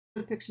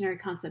Pictionary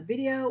concept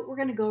video, we're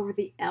going to go over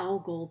the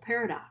Algol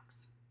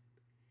paradox.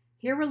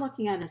 Here we're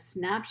looking at a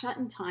snapshot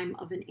in time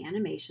of an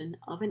animation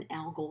of an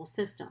Algol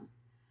system.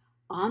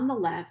 On the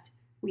left,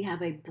 we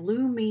have a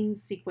blue main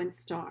sequence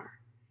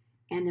star,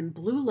 and in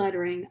blue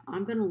lettering,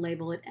 I'm going to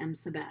label it M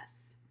sub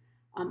S.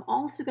 I'm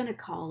also going to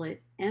call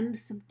it M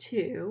sub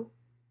 2,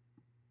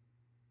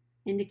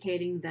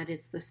 indicating that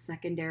it's the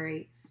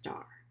secondary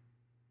star.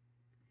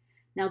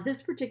 Now,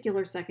 this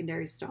particular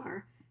secondary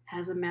star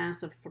has a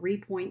mass of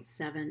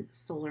 3.7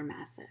 solar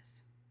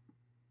masses.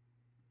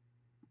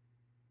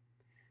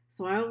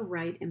 So I will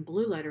write in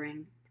blue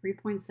lettering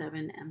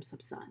 3.7 M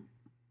sub sun.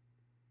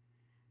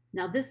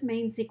 Now this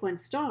main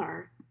sequence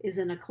star is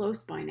in a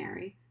close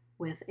binary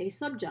with a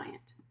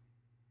subgiant.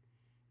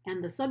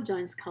 And the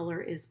subgiant's color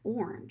is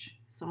orange.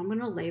 So I'm going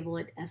to label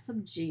it S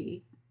sub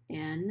G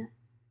in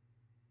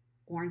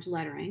orange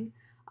lettering.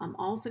 I'm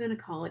also going to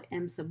call it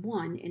M sub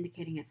 1,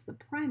 indicating it's the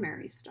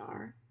primary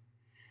star.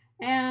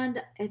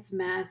 And its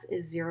mass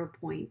is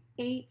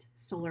 0.8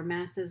 solar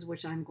masses,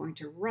 which I'm going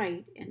to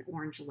write in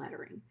orange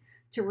lettering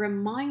to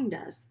remind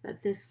us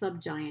that this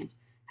subgiant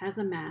has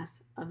a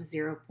mass of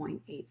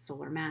 0.8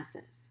 solar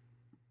masses.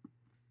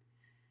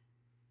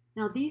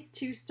 Now, these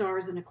two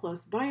stars in a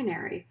close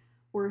binary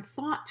were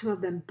thought to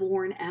have been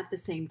born at the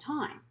same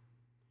time.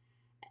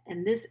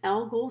 And this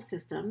Algol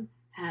system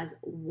has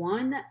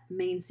one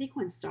main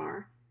sequence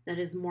star that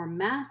is more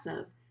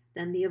massive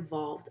than the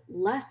evolved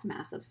less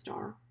massive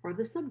star, or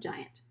the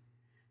subgiant.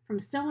 From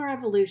stellar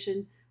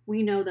evolution,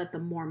 we know that the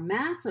more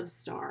massive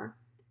star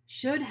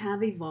should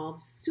have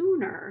evolved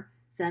sooner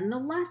than the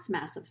less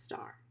massive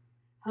star.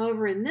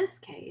 However, in this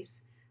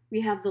case, we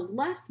have the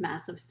less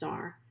massive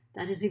star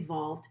that has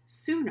evolved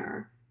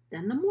sooner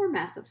than the more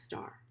massive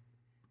star.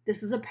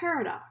 This is a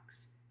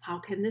paradox. How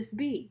can this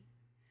be?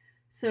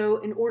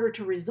 So in order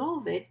to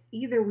resolve it,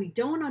 either we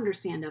don't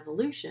understand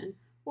evolution,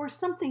 or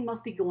something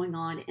must be going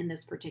on in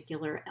this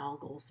particular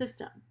Algol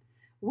system.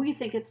 We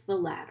think it's the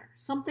latter.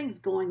 Something's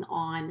going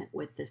on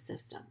with this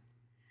system.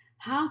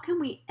 How can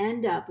we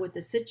end up with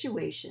a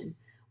situation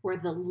where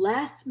the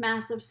less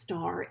massive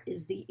star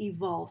is the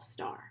evolved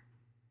star?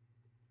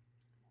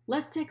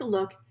 Let's take a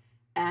look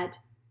at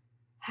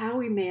how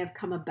we may have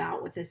come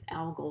about with this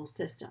Algol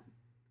system.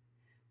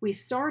 We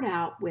start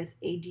out with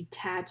a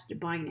detached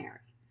binary,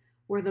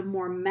 where the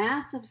more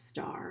massive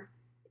star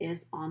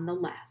is on the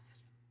left,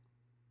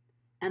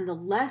 and the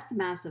less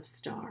massive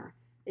star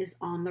is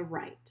on the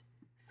right.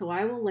 So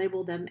I will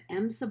label them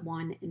M sub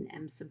 1 and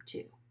M sub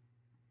 2.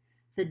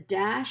 The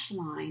dashed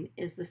line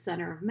is the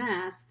center of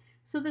mass,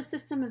 so the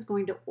system is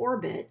going to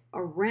orbit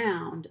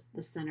around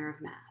the center of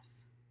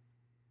mass.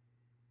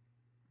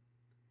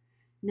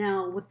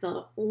 Now, with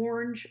the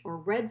orange or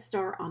red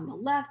star on the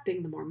left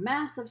being the more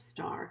massive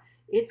star,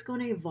 it's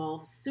going to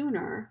evolve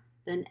sooner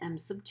than M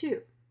sub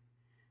 2.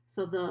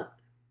 So the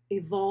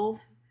evolve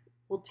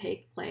will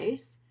take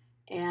place,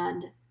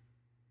 and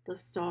the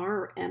star,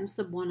 or M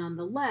sub 1 on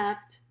the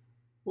left,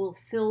 will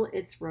fill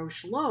its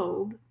Roche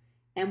lobe,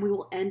 and we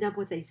will end up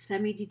with a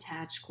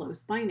semi-detached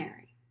close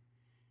binary.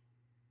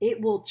 It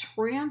will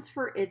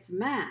transfer its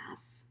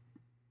mass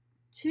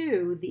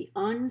to the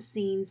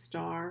unseen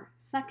star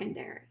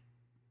secondary.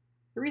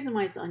 The reason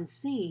why it's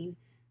unseen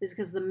is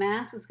because the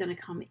mass is going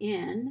to come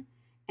in,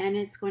 and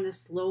it's going to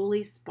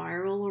slowly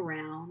spiral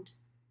around,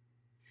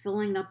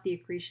 filling up the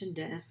accretion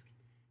disk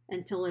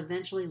until it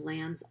eventually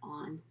lands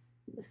on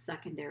the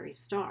secondary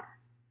star.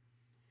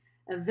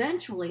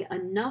 Eventually,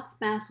 enough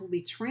mass will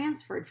be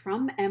transferred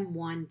from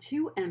M1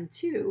 to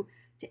M2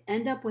 to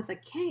end up with a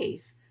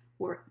case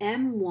where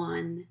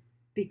M1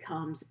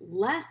 becomes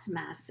less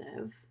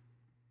massive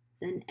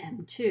than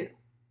M2.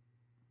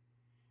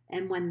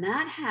 And when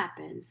that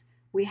happens,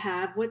 we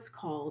have what's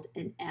called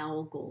an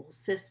Algol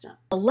system.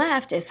 The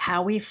left is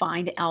how we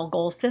find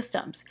Algol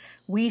systems.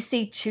 We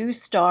see two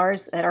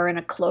stars that are in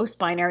a close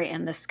binary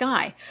in the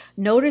sky.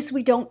 Notice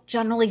we don't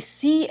generally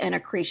see an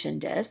accretion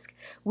disk.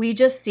 We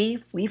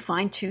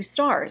find two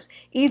stars.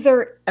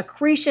 Either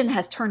accretion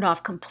has turned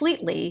off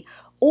completely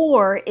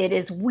or it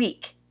is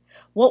weak.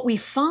 What we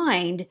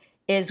find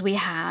is we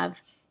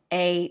have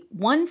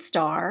one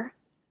star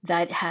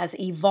that has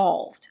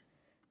evolved.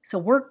 So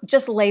we're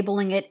just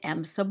labeling it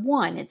M sub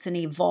 1. It's an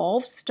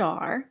evolved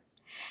star.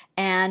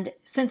 And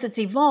since it's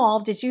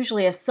evolved, it's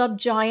usually a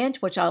subgiant,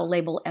 which I'll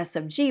label S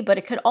sub G, but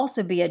it could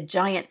also be a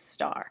giant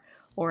star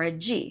or a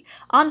G.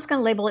 I'm just going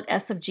to label it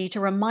S sub G to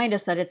remind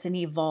us that it's an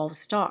evolved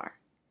star.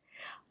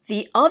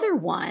 The other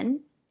one,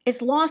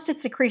 it's lost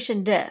its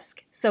accretion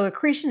disk. So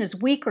accretion is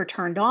weak or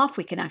turned off.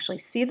 We can actually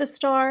see the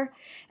star,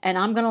 and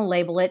I'm going to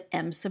label it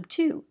M sub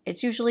 2.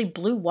 It's usually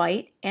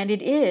blue-white, and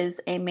it is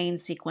a main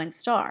sequence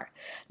star.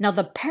 Now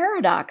the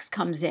paradox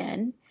comes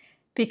in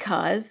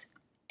because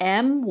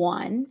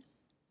M1,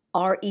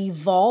 our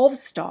evolved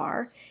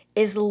star,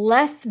 is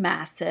less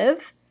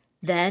massive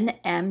than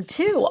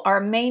M2, our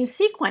main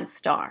sequence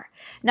star.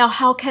 Now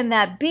how can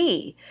that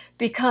be?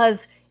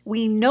 Because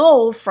we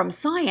know from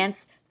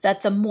science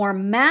that the more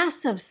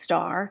massive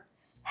star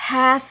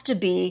has to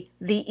be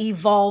the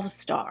evolved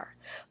star.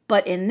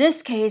 But in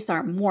this case,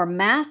 our more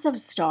massive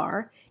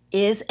star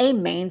is a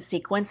main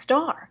sequence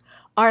star.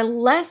 Our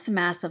less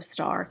massive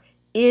star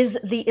is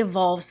the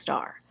evolved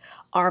star.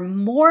 Our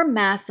more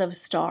massive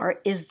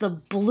star is the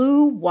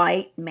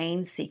blue-white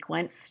main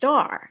sequence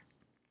star,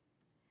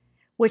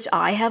 which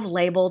I have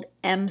labeled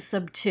M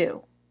sub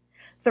 2.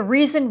 The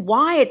reason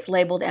why it's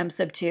labeled M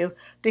sub 2,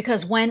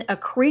 because when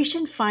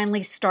accretion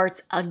finally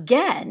starts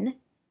again,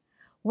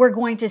 we're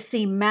going to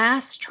see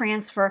mass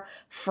transfer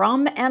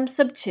from M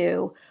sub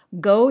 2,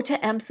 go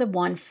to M sub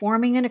 1,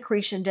 forming an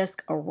accretion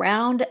disk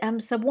around M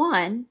sub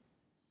 1,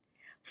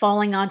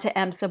 falling onto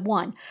M sub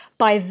 1.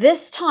 By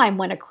this time,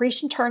 when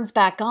accretion turns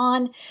back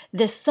on,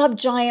 this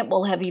subgiant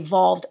will have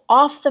evolved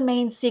off the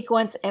main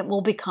sequence and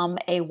will become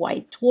a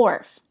white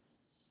dwarf.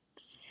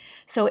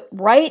 So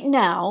right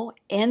now,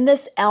 in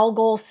this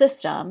Algol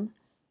system,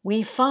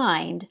 we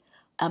find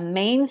a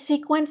main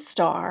sequence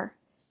star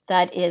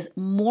that is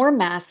more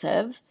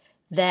massive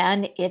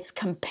than its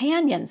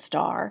companion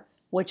star,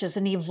 which is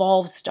an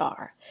evolved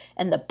star.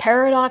 And the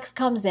paradox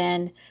comes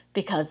in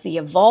because the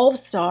evolved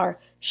star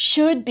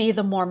should be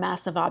the more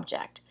massive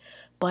object,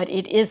 but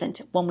it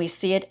isn't when we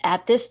see it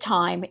at this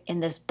time in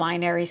this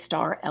binary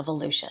star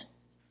evolution.